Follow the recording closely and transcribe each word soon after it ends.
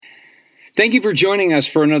Thank you for joining us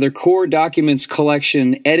for another Core Documents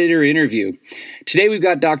Collection editor interview. Today we've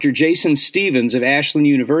got Dr. Jason Stevens of Ashland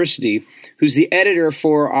University, who's the editor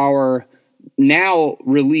for our now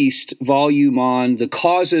released volume on the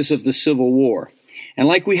causes of the Civil War. And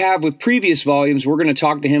like we have with previous volumes, we're going to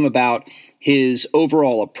talk to him about his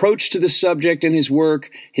overall approach to the subject and his work,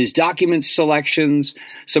 his document selections,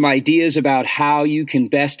 some ideas about how you can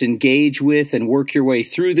best engage with and work your way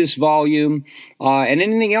through this volume, and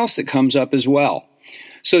anything else that comes up as well.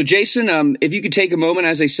 So, Jason, if you could take a moment,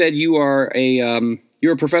 as I said, you're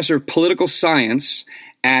a professor of political science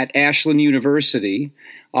at Ashland University.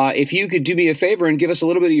 If you could do me a favor and give us a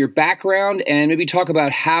little bit of your background and maybe talk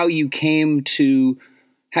about how you came to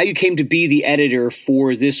be the editor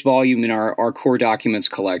for this volume in our core documents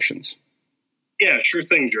collections. Yeah, sure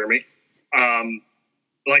thing, Jeremy.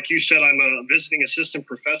 Like you said, I'm a visiting assistant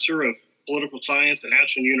professor of political science at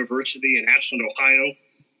Ashland University in Ashland, Ohio.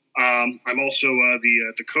 I'm also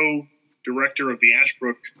the co-director of the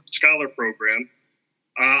Ashbrook Scholar Program.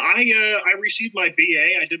 I received my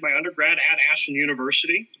BA. I did my undergrad at Ashland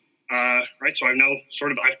University. So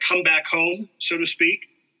I've come back home, so to speak.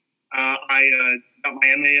 I got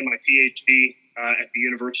my MA and my PhD at the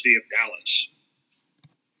University of Dallas.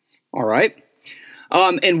 All right.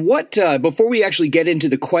 And what before we actually get into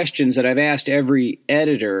the questions that I've asked every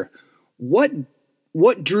editor, what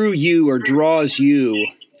drew you or draws you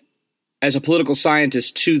as a political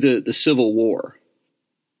scientist to the Civil War?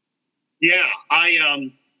 Yeah,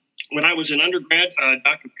 when I was an undergrad,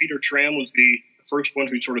 Dr. Peter Tram was the first one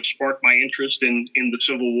who sort of sparked my interest in the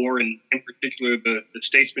Civil War, and in particular the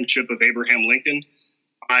statesmanship of Abraham Lincoln.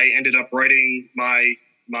 I ended up writing my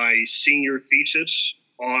senior thesis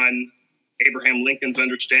on Abraham Lincoln's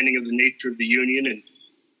understanding of the nature of the Union, and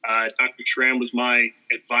Dr. Tram was my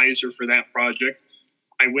advisor for that project.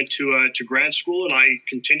 I went to grad school, and I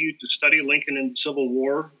continued to study Lincoln and the Civil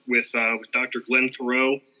War with Dr. Glenn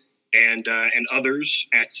Thoreau and others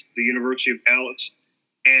at the University of Dallas.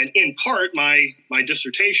 And in part, my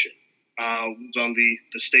dissertation was on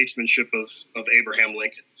the statesmanship of Abraham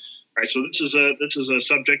Lincoln. All right, so this is a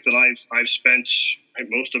subject that I've spent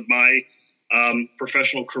most of my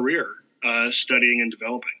professional career studying and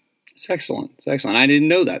developing. It's excellent. It's excellent. I didn't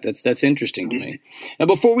know that. That's interesting to me. Now,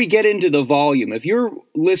 before we get into the volume, if you're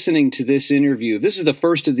listening to this interview, if this is the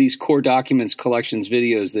first of these Core Documents Collections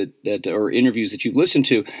videos that or interviews that you've listened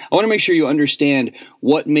to, I want to make sure you understand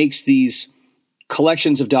what makes these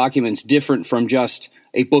collections of documents different from just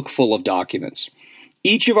a book full of documents.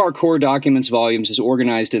 Each of our core documents volumes is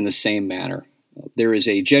organized in the same manner. There is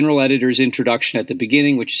a general editor's introduction at the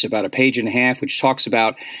beginning, which is about a page and a half, which talks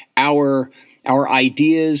about our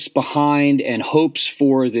ideas behind and hopes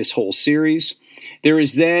for this whole series. There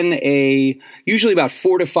is then a usually about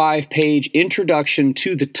 4 to 5 page introduction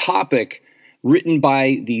to the topic written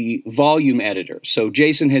by the volume editor. So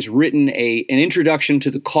Jason has written an introduction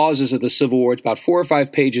to the causes of the Civil War. It's about 4 or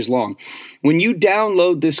 5 pages long. When you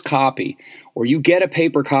download this copy or you get a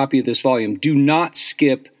paper copy of this volume, do not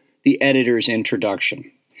skip the editor's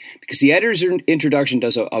introduction. Because the editor's introduction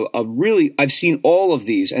does a really, I've seen all of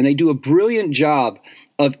these, and they do a brilliant job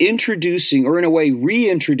of introducing, or in a way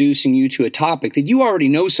reintroducing you to a topic that you already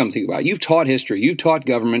know something about. You've taught history, you've taught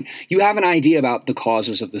government, you have an idea about the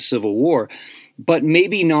causes of the Civil War, but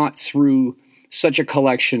maybe not through such a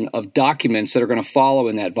collection of documents that are going to follow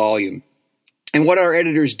in that volume. And what our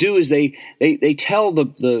editors do is they tell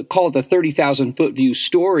call it the 30,000 foot view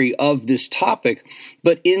story of this topic,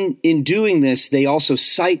 but in doing this, they also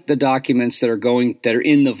cite the documents that are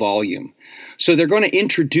in the volume. So they're going to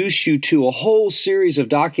introduce you to a whole series of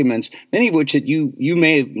documents, many of which that you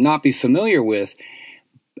may not be familiar with,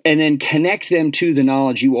 and then connect them to the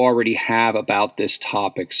knowledge you already have about this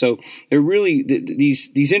topic. So they're really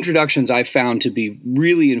these introductions I've found to be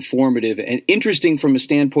really informative and interesting from a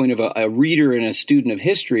standpoint of a reader and a student of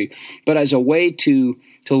history, but as a way to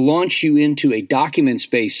launch you into a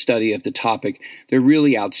documents-based study of the topic, they're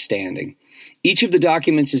really outstanding. Each of the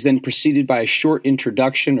documents is then preceded by a short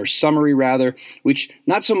introduction or summary rather, which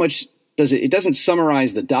not so much it doesn't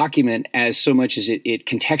summarize the document as so much as it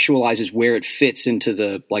contextualizes where it fits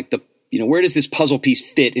into where does this puzzle piece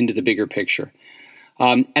fit into the bigger picture.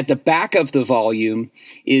 At the back of the volume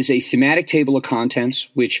is a thematic table of contents,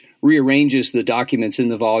 which rearranges the documents in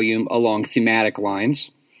the volume along thematic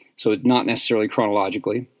lines, so not necessarily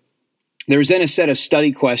chronologically. There's then a set of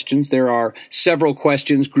study questions. There are several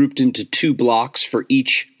questions grouped into 2 blocks for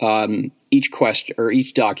each question or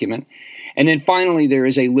each document. And then finally, there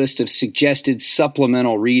is a list of suggested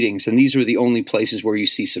supplemental readings, and these are the only places where you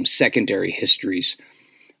see some secondary histories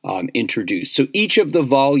introduced. So each of the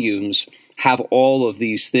volumes have all of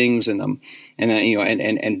these things in them, and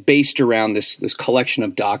and based around this collection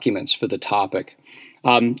of documents for the topic.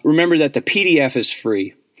 Remember that the PDF is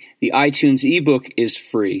free, the iTunes ebook is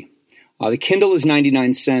free, the Kindle is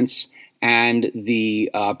 99 cents, and the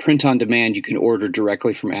print on demand you can order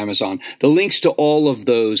directly from Amazon. The links to all of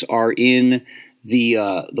those are in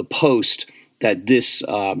the post that this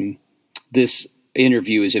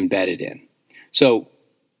interview is embedded in. So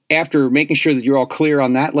after making sure that you're all clear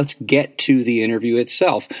on that, let's get to the interview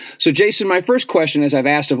itself. So Jason, my first question, as I've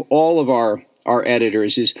asked of all of our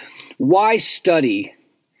editors, is why study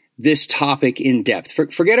this topic in depth?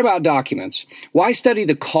 Forget about documents. Why study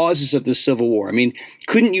the causes of the Civil War? I mean,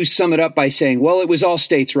 couldn't you sum it up by saying, well, it was all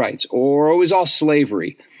states' rights or it was all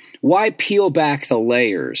slavery? Why peel back the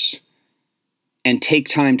layers and take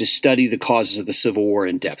time to study the causes of the Civil War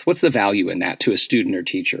in depth? What's the value in that to a student or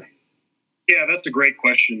teacher? Yeah, that's a great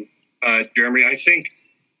question, Jeremy. I think,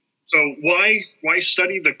 so why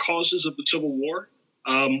study the causes of the Civil War?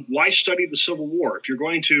 Why study the Civil War? If you're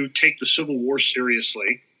going to take the Civil War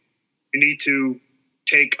seriously, you need to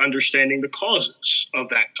take understanding the causes of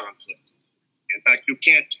that conflict. In fact, you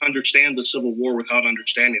can't understand the Civil War without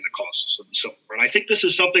understanding the causes of the Civil War. And I think this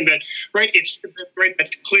is something that,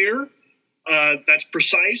 that's clear, that's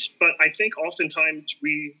precise, but I think oftentimes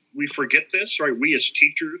we forget this, right? We as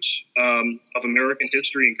teachers of American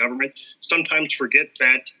history and government sometimes forget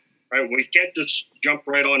that, right? We can't just jump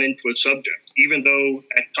right on into a subject, even though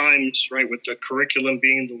at times, right, with the curriculum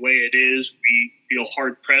being the way it is, we feel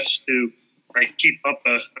hard pressed to, right, keep up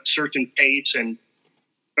a certain pace, and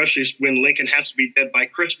especially when Lincoln has to be dead by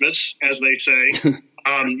Christmas, as they say,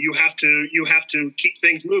 you have to keep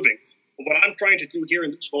things moving. What I'm trying to do here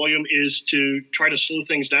in this volume is to try to slow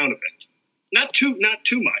things down a bit. Not too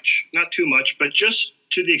much, but just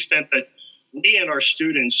to the extent that we and our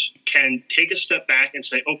students can take a step back and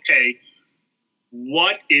say, okay,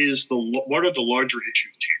 what are the larger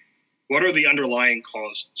issues here? What are the underlying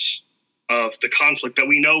causes of the conflict that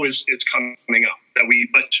we know is coming up? But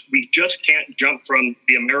we just can't jump from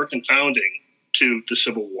the American founding to the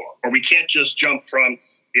Civil War, or we can't just jump from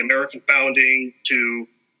the American founding to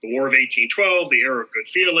the War of 1812, the era of good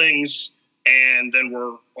feelings, and then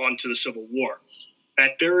we're on to the Civil War.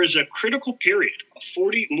 That there is a critical period,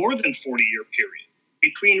 more than 40-year period,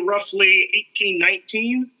 between roughly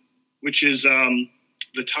 1819, which is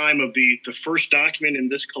the time of the first document in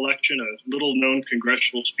this collection, a little-known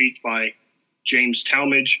congressional speech by James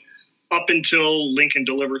Talmadge, up until Lincoln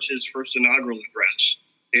delivers his first inaugural address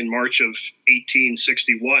in March of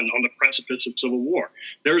 1861 on the precipice of Civil War.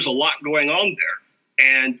 There's a lot going on there,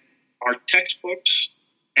 and our textbooks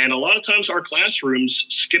and a lot of times our classrooms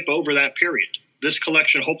skip over that period. This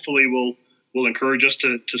collection hopefully will encourage us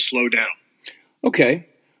to slow down. Okay.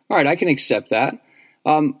 All right. I can accept that.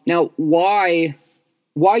 Now, why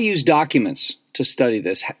use documents to study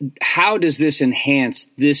this? How does this enhance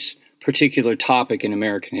this particular topic in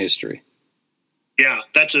American history? Yeah,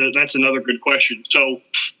 that's another good question. So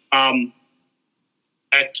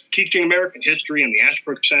at Teaching American History in the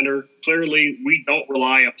Ashbrook Center, clearly we don't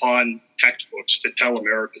rely upon textbooks to tell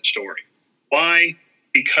America's story. Why?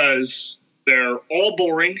 Because they're all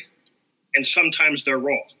boring, and sometimes they're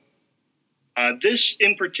wrong. This,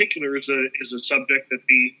 in particular, is a subject that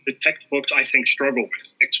the textbooks, I think, struggle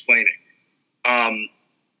with explaining,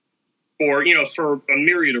 for a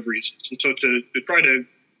myriad of reasons. And so, to try to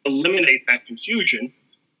eliminate that confusion,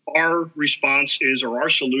 our response is, or our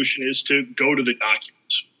solution is, to go to the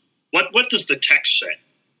documents. What does the text say?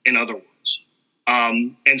 In other words,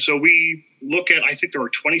 and so we look at. I think there are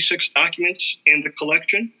 26 documents in the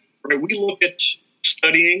collection. Right, we look at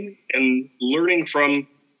studying and learning from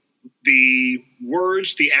the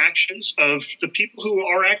words, the actions of the people who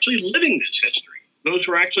are actually living this history, those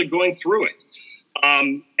who are actually going through it,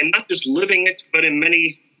 and not just living it, but in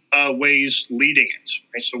many ways leading it.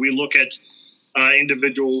 Right? So we look at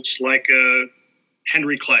individuals like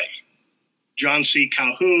Henry Clay, John C.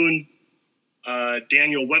 Calhoun,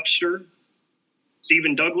 Daniel Webster,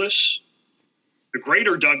 Stephen Douglas, the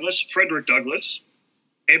greater Douglas, Frederick Douglass,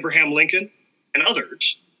 Abraham Lincoln, and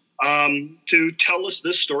others, to tell us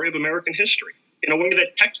this story of American history in a way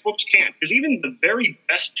that textbooks can't. Because even the very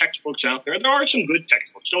best textbooks out there are some good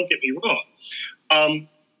textbooks, don't get me wrong,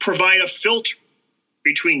 provide a filter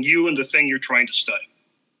between you and the thing you're trying to study.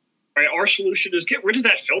 Right? Our solution is get rid of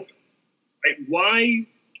that filter. Right?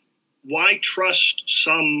 Why trust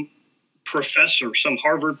some professor, some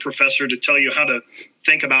Harvard professor, to tell you how to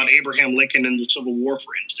think about Abraham Lincoln and the Civil War,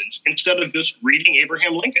 for instance, instead of just reading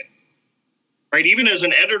Abraham Lincoln? Right? Even as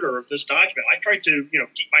an editor of this document, I tried to,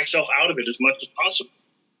 keep myself out of it as much as possible.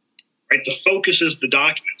 right? The focus is the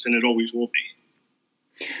documents, and it always will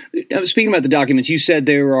be. Speaking about the documents, you said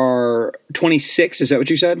there are 26. Is that what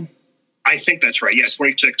you said? I think that's right. Yeah,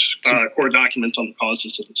 26 core documents on the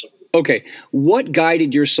causes of the Civil War. Okay. What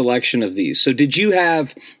guided your selection of these? So did you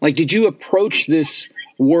approach this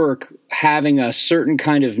work having a certain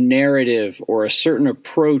kind of narrative or a certain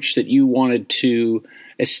approach that you wanted to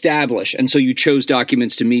establish, and so you chose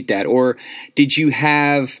documents to meet that? Or did you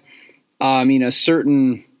have, a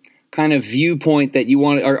certain kind of viewpoint that you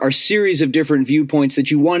wanted, or a series of different viewpoints that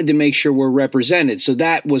you wanted to make sure were represented? So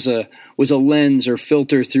that was a lens or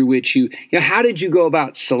filter through which how did you go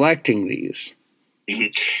about selecting these?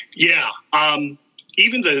 Mm-hmm. Yeah.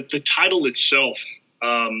 Even the title itself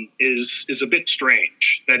is a bit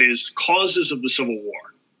strange. That is, Causes of the Civil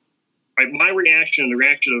War. Right? My reaction and the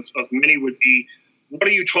reaction of many would be, what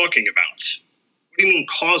are you talking about? What do you mean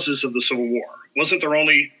causes of the Civil War? Wasn't there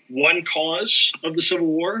only one cause of the Civil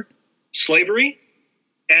War? Slavery?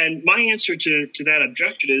 And my answer to that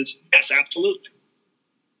objection is yes, absolutely.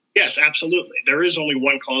 Yes, absolutely. There is only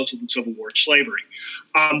one cause of the Civil War, slavery.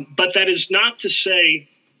 But that is not to say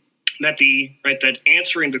that that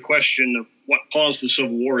answering the question of what caused the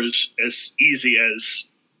Civil War is as easy as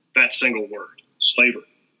that single word, slavery.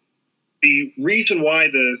 The reason why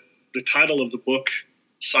the title of the book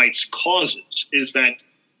cites causes is that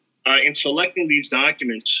in selecting these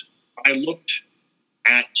documents, I looked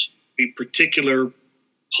at the particular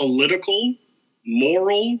political,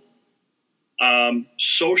 moral,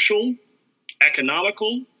 social,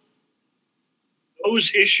 economical,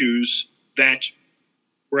 those issues that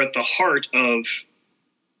were at the heart of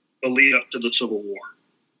the lead up to the Civil War.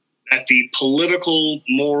 That the political,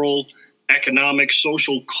 moral, economic,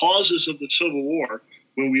 social causes of the Civil War,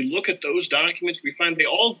 when we look at those documents, we find they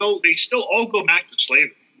still all go back to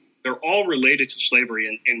slavery. They're all related to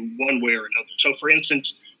slavery in one way or another. So, for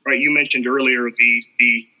instance, right, you mentioned earlier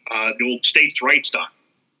the old states' rights doctrine.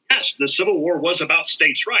 Yes, the Civil War was about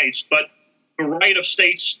states' rights, but the right of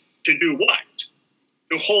states to do what?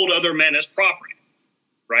 To hold other men as property,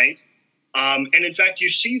 right? And in fact, you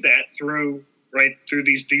see that through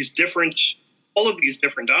these different, all of these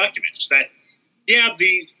different documents. That, yeah,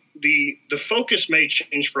 the focus may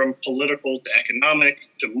change from political to economic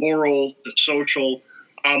to moral to social,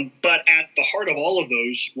 but at the heart of all of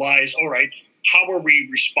those lies, all right, how are we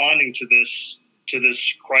responding to this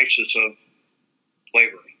crisis of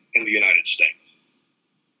slavery in the United States?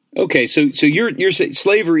 Okay, so you're saying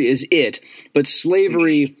slavery is it, but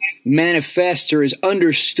slavery manifests or is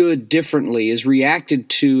understood differently, is reacted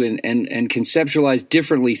to and conceptualized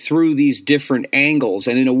differently through these different angles,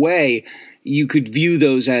 and in a way, you could view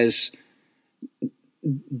those as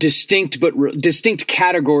distinct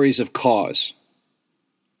categories of cause.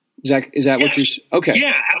 Is that yes. What you're okay?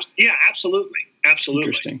 Yeah, absolutely.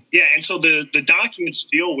 Interesting. Yeah, and so the documents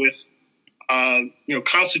deal with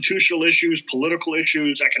constitutional issues, political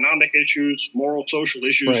issues, economic issues, moral, social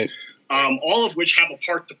issues, right. All of which have a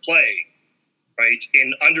part to play, right,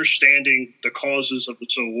 in understanding the causes of the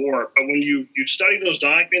Civil War. But when you study those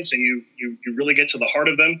documents and you really get to the heart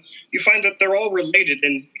of them, you find that they're all related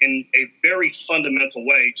in a very fundamental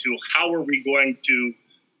way to how are we going to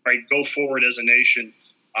go forward as a nation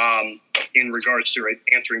in regards to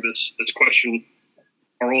answering this question: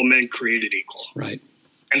 are all men created equal? Right.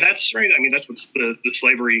 And that's right. I mean, that's what the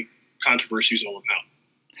slavery controversy is all about.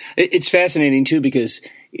 It's fascinating too, because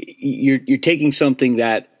you're taking something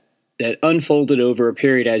that unfolded over a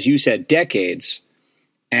period, as you said, decades,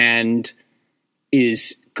 and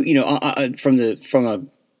is from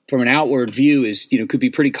an outward view is could be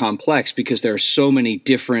pretty complex because there are so many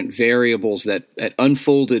different variables that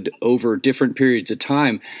unfolded over different periods of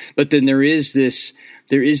time. But then there is this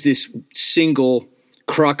single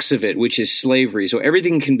crux of it, which is slavery. So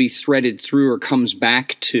everything can be threaded through or comes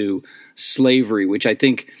back to slavery, which I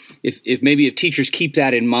think if teachers keep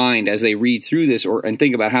that in mind as they read through this and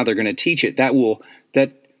think about how they're going to teach it, that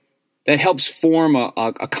helps form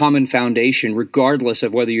a common foundation, regardless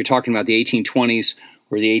of whether you're talking about the 1820s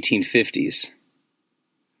or the 1850s.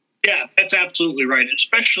 Yeah, that's absolutely right.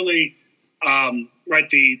 Especially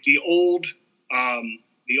the old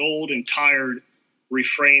and tired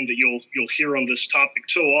refrain that you'll hear on this topic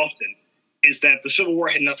so often is that the Civil War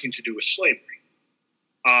had nothing to do with slavery.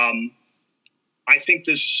 I think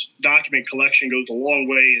this document collection goes a long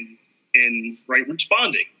way in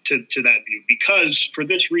responding to that view, because for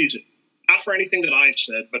this reason, not for anything that I've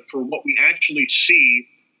said, but for what we actually see,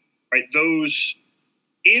 those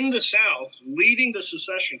in the South leading the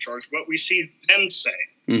secession charge, what we see them say.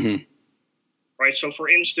 Mm-hmm. Right. So, for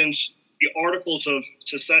instance, the Articles of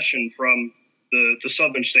Secession from the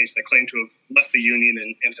southern states that claim to have left the Union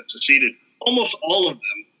and have seceded, almost all of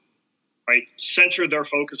them, right, center their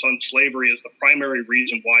focus on slavery as the primary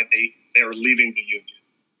reason why they are leaving the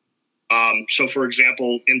Union. So, for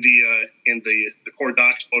example, in the Core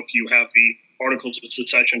Docs book, you have the Articles of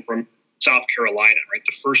Secession from South Carolina, right,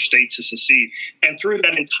 the first state to secede. And through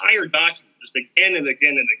that entire document, just again and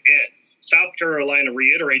again and again, South Carolina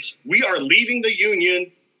reiterates, we are leaving the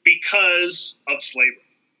Union because of slavery,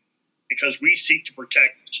 because we seek to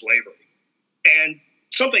protect slavery. And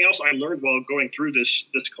something else I learned while going through this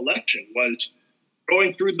collection was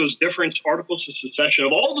going through those different Articles of Secession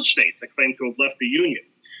of all the states that claim to have left the Union.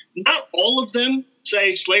 Not all of them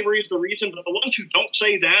say slavery is the reason, but the ones who don't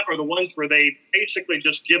say that are the ones where they basically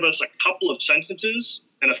just give us a couple of sentences,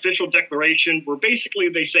 an official declaration, where basically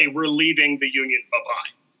they say we're leaving the Union, bye-bye.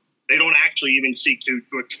 They don't actually even seek to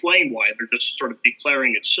explain why. They're just sort of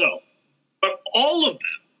declaring it so. But all of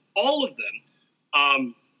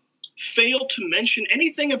them fail to mention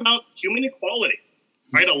anything about human equality.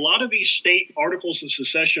 Right, a lot of these state Articles of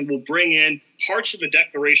Secession will bring in parts of the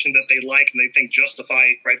Declaration that they like and they think justify,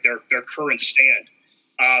 right, their current stand.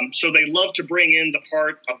 So they love to bring in the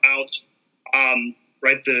part about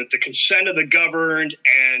right, the consent of the governed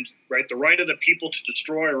and, right, the right of the people to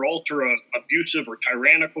destroy or alter a abusive or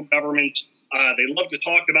tyrannical government. They love to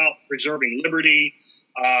talk about preserving liberty,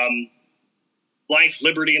 life,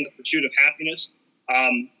 liberty, and the pursuit of happiness.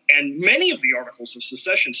 And many of the Articles of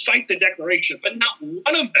Secession cite the Declaration, but not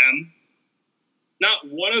one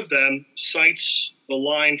of them cites the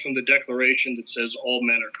line from the Declaration that says all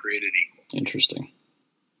men are created equal.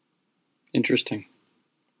 Interesting.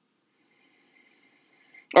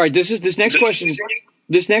 All right, this next question is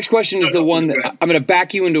the one that I'm going to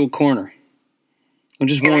back you into a corner. I'm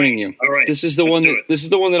just warning you. All right. This is the one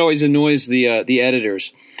that always annoys the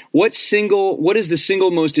editors. What is the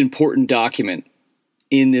single most important document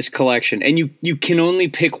in this collection? And you can only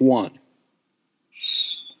pick one.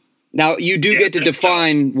 Now, you do get to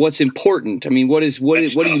define what's important. I mean, what do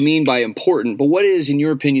you mean by important? But what is, in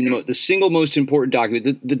your opinion, the single most important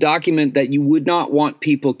document, the document that you would not want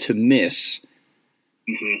people to miss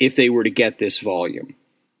if they were to get this volume?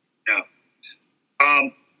 Yeah.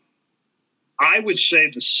 I would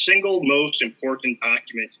say the single most important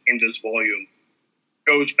document in this volume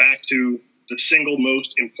goes back to the single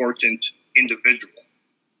most important individual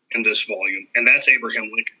in this volume, and that's Abraham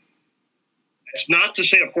Lincoln. It's not to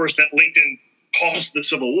say, of course, that Lincoln caused the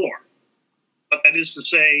Civil War, but that is to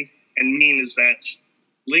say and mean is that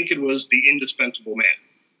Lincoln was the indispensable man.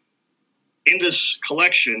 In this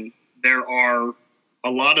collection, there are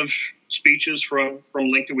a lot of speeches from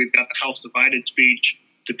Lincoln. We've got the House Divided speech,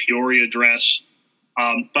 the Peoria address,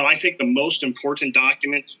 but I think the most important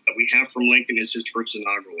document that we have from Lincoln is his first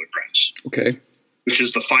inaugural address, okay, which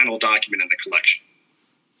is the final document in the collection.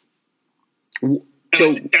 So,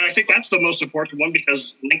 and I think that's the most important one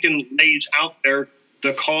because Lincoln lays out there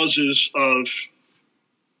the causes of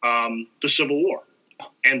the Civil War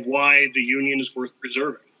and why the Union is worth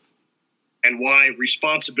preserving and why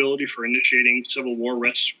responsibility for initiating Civil War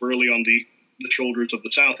rests squarely on the shoulders of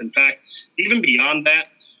the South. In fact, even beyond that,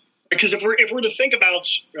 because if we're to think about,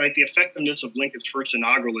 right, the effectiveness of Lincoln's first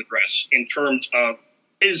inaugural address in terms of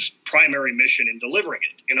his primary mission in delivering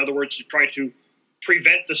it, in other words, to try to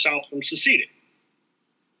prevent the South from seceding.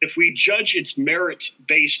 If we judge its merit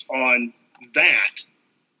based on that,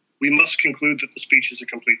 we must conclude that the speech is a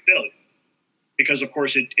complete failure. Because, of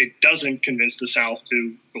course, it doesn't convince the South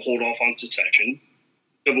to hold off on secession.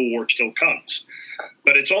 Civil War still comes.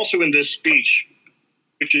 But it's also in this speech,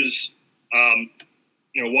 which is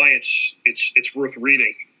why it's worth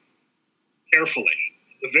reading carefully.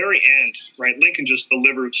 At the very end, right, Lincoln just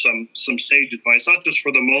delivered some sage advice, not just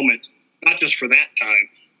for the moment, not just for that time,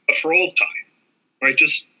 but for all time, right?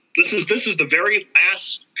 Just this is the very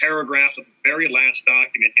last paragraph of the very last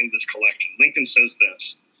document in this collection. Lincoln says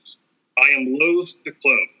this: "I am loath to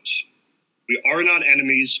close. We are not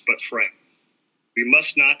enemies, but friends. We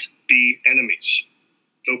must not be enemies.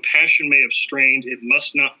 Though passion may have strained, it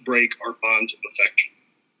must not break our bonds of affection.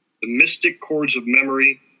 The mystic cords of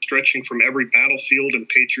memory, stretching from every battlefield and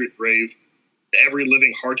patriot grave to every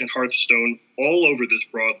living heart and hearthstone all over this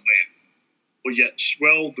broad land, will yet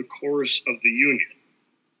swell the chorus of the Union,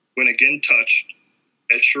 when again touched,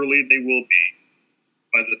 as surely they will be,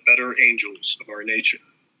 by the better angels of our nature."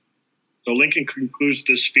 So Lincoln concludes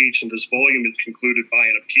this speech, and this volume is concluded by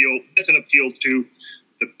an appeal to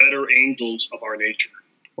the better angels of our nature.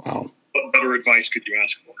 Wow. What better advice could you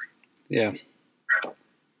ask for? Yeah.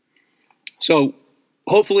 So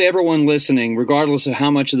hopefully everyone listening, regardless of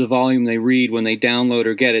how much of the volume they read when they download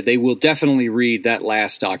or get it, they will definitely read that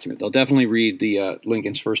last document. They'll definitely read the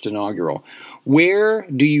Lincoln's First Inaugural. Where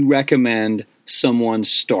do you recommend someone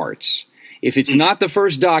starts? If it's not the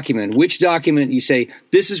first document, which document you say,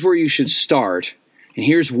 this is where you should start, and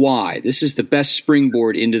here's why. This is the best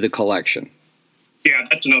springboard into the collection. Yeah,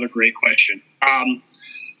 that's another great question.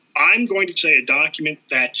 I'm going to say a document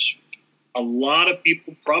that a lot of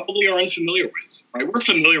people probably are unfamiliar with. Right? We're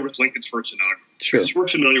familiar with Lincoln's First Inaugural. Sure. We're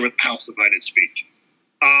familiar with the House Divided Speech.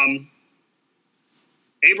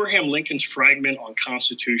 Abraham Lincoln's Fragment on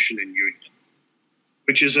Constitution and Union,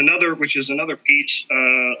 which is another piece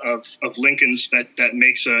of Lincoln's that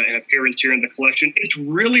makes an appearance here in the collection. It's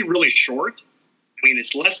really, really short. I mean,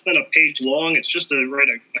 it's less than a page long. It's just a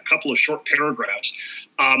couple of short paragraphs.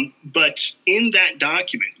 But in that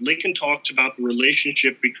document, Lincoln talks about the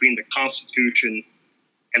relationship between the Constitution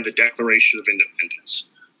and the Declaration of Independence.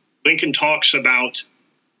 Lincoln talks about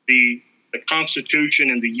the Constitution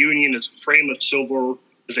and the Union as a frame of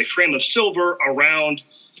silver around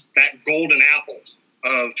that golden apple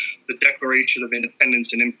of the Declaration of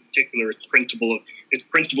Independence, and in particular its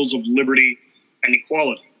principles of liberty and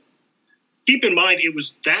equality. Keep in mind, it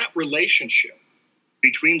was that relationship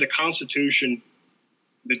between the Constitution,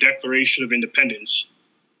 the Declaration of Independence,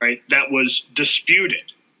 right, that was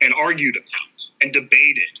disputed and argued about and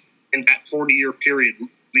debated in that 40-year period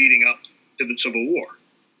leading up to the Civil War.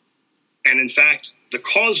 And in fact, the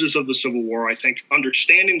causes of the Civil War, I think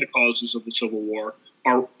understanding the causes of the Civil War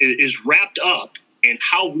is wrapped up in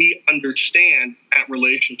how we understand that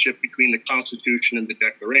relationship between the Constitution and the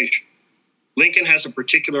Declaration. Lincoln has a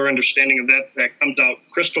particular understanding of that comes out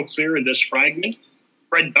crystal clear in this fragment.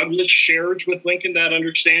 Fred Douglass shares with Lincoln that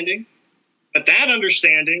understanding, but that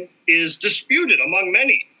understanding is disputed among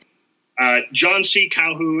many. John C.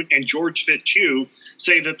 Calhoun and George Fitzhugh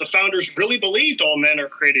say that the founders really believed all men are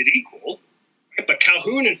created equal, but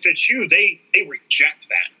Calhoun and Fitzhugh, they reject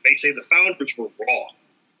that. They say the founders were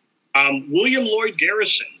wrong. William Lloyd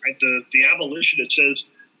Garrison, right, the abolitionist, says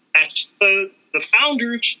that the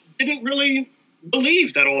founders didn't really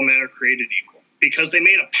believe that all men are created equal because they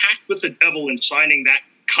made a pact with the devil in signing that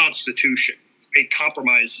Constitution, made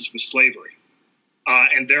compromises with slavery.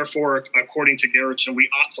 And therefore, according to Garrison, we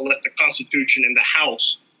ought to let the Constitution and the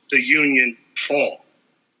House, the Union, fall.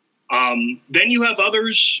 Then you have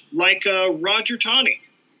others like Roger Taney.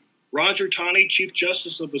 Roger Taney, Chief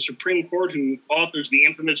Justice of the Supreme Court, who authors the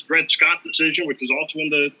infamous Dred Scott decision, which is also in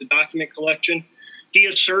the document collection. He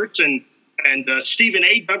asserts, and Stephen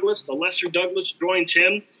A. Douglas, the Lesser Douglas, joins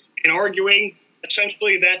him in arguing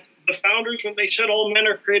essentially that the founders, when they said all men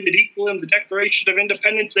are created equal in the Declaration of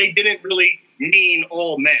Independence, they didn't really mean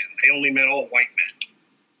all men. They only meant all white men.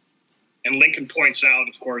 And Lincoln points out,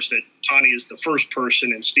 of course, that Taney is the first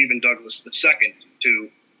person and Stephen Douglas the second to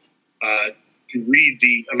read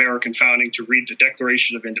the American founding, to read the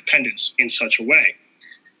Declaration of Independence in such a way.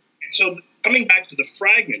 And so coming back to the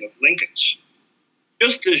fragment of Lincoln's,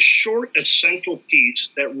 just a short, essential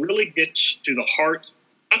piece that really gets to the heart,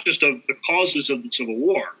 not just of the causes of the Civil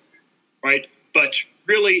War, right, but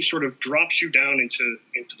really sort of drops you down into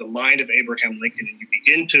the mind of Abraham Lincoln, and you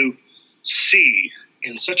begin to see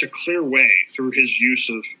in such a clear way through his use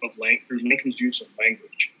through Lincoln's use of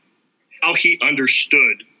language, how he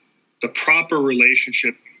understood the proper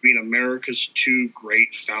relationship between America's two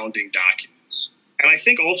great founding documents. And I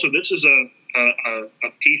think also this is a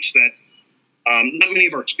piece that not many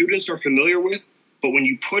of our students are familiar with, but when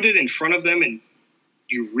you put it in front of them and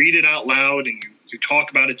you read it out loud and you talk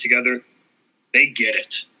about it together, they get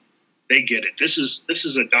it. They get it. This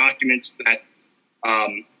is a document that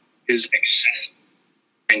is accessible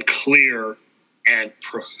and clear and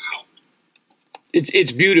profound.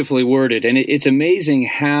 It's beautifully worded, and it's amazing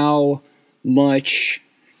how much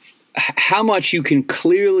you can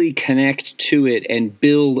clearly connect to it and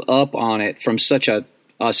build up on it from such a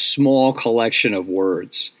small collection of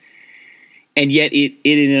words. And yet it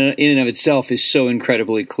in and of itself is so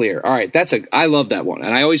incredibly clear. All right, I love that one.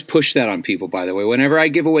 And I always push that on people, by the way. Whenever I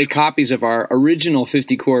give away copies of our original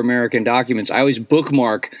 50 Core American Documents, I always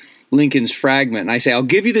bookmark Lincoln's Fragment. And I say, I'll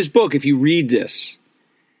give you this book if you read this.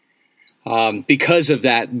 Because of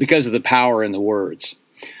the power in the words.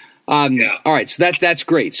 All right, so that's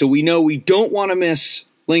great. So we know we don't want to miss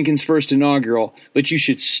Lincoln's First Inaugural, but you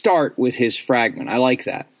should start with his Fragment. I like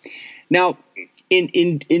that. Now,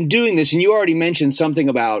 in doing this, and you already mentioned something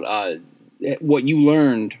about what you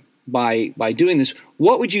learned by doing this,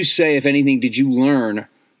 what would you say, if anything, did you learn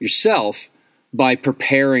yourself by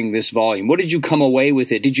preparing this volume? What did you come away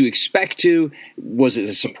with it? Did you expect to? Was it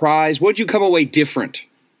a surprise? What did you come away different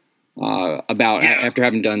about after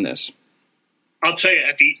having done this? I'll tell you,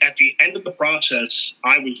 at the end of the process,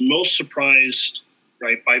 I was most surprised,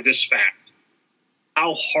 right, by this fact,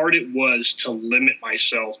 how hard it was to limit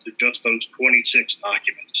myself to just those 26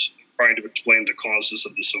 documents trying to explain the causes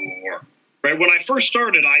of the Civil War. Right, when I first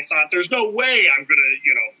started, I thought there's no way I'm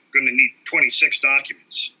going to need 26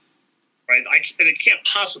 documents. Right, it can't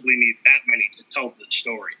possibly need that many to tell the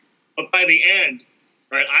story. But by the end,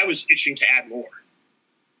 right, I was itching to add more.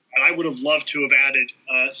 And I would have loved to have added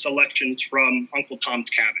selections from Uncle Tom's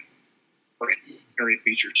Cabin, or Harriet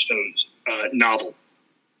Beecher Stowe's novel.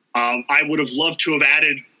 I would have loved to have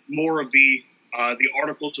added more of the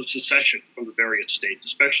Articles of Secession from the various states,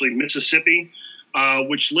 especially Mississippi,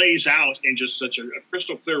 which lays out in just such a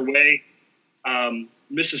crystal clear way.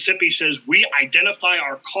 Mississippi says we identify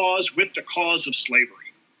our cause with the cause of slavery.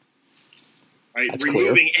 Right, that's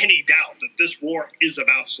removing clear. any doubt that this war is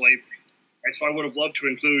about slavery. Right, so I would have loved to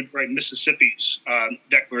include Mississippi's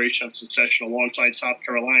Declaration of Secession alongside South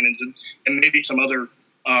Carolina's and maybe some other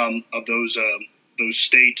of those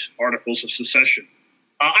state Articles of Secession.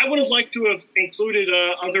 I would have liked to have included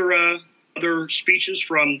other speeches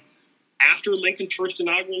from after Lincoln's first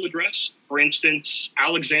inaugural address. For instance,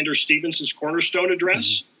 Alexander Stephens's Cornerstone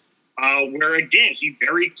Address, where again he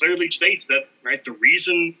very clearly states that the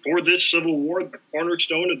reason for this Civil War, the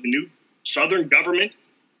cornerstone of the new Southern government,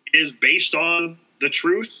 is based on the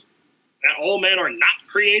truth that all men are not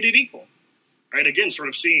created equal. Right, again, sort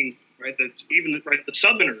of seeing that even the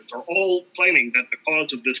Southerners are all claiming that the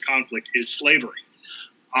cause of this conflict is slavery.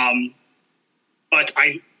 But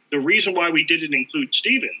the reason why we didn't include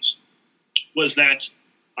Stephens was that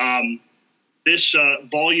this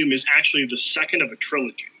volume is actually the second of a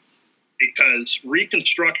trilogy, because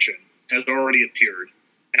Reconstruction has already appeared.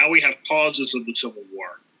 Now we have Causes of the Civil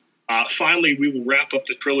War. Finally, we will wrap up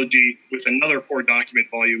the trilogy with another core document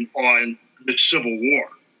volume on the Civil War.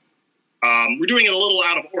 We're doing it a little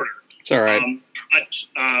out of order. It's all right.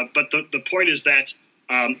 But the point is that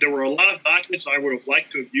there were a lot of documents I would have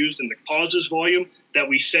liked to have used in the Causes volume that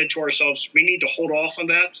we said to ourselves, we need to hold off on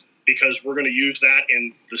that because we're going to use that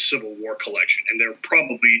in the Civil War collection. And they're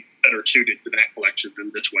probably better suited to that collection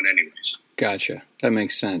than this one anyways. Gotcha. That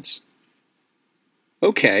makes sense.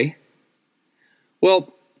 Okay.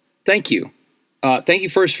 Well, thank you. Thank you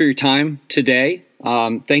first for your time today.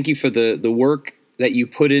 Thank you for the work that you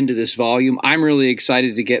put into this volume. I'm really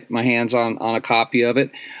excited to get my hands on a copy of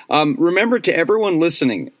it. Remember, to everyone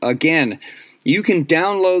listening, again, you can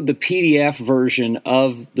download the PDF version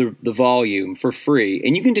of the volume for free,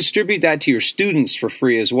 and you can distribute that to your students for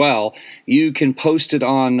free as well. You can post it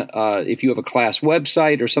on, if you have a class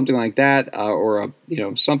website or something like that, or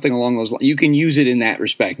something along those lines. You can use it in that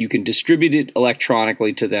respect. You can distribute it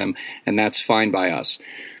electronically to them, and that's fine by us.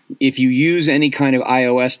 If you use any kind of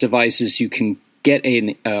iOS devices, you can get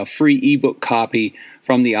a free ebook copy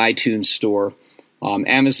from the iTunes store.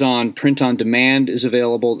 Amazon Print on Demand is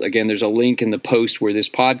available. Again, there's a link in the post where this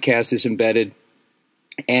podcast is embedded,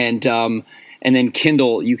 and then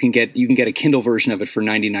Kindle. You can get a Kindle version of it for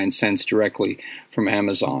 99 cents directly from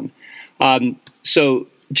Amazon. So,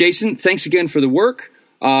 Jason, thanks again for the work.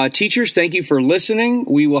 Teachers, thank you for listening.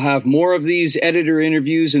 We will have more of these editor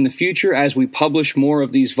interviews in the future as we publish more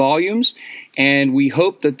of these volumes, and we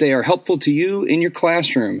hope that they are helpful to you in your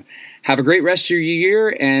classroom. Have a great rest of your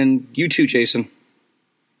year, and you too, Jason.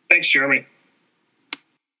 Thanks, Jeremy.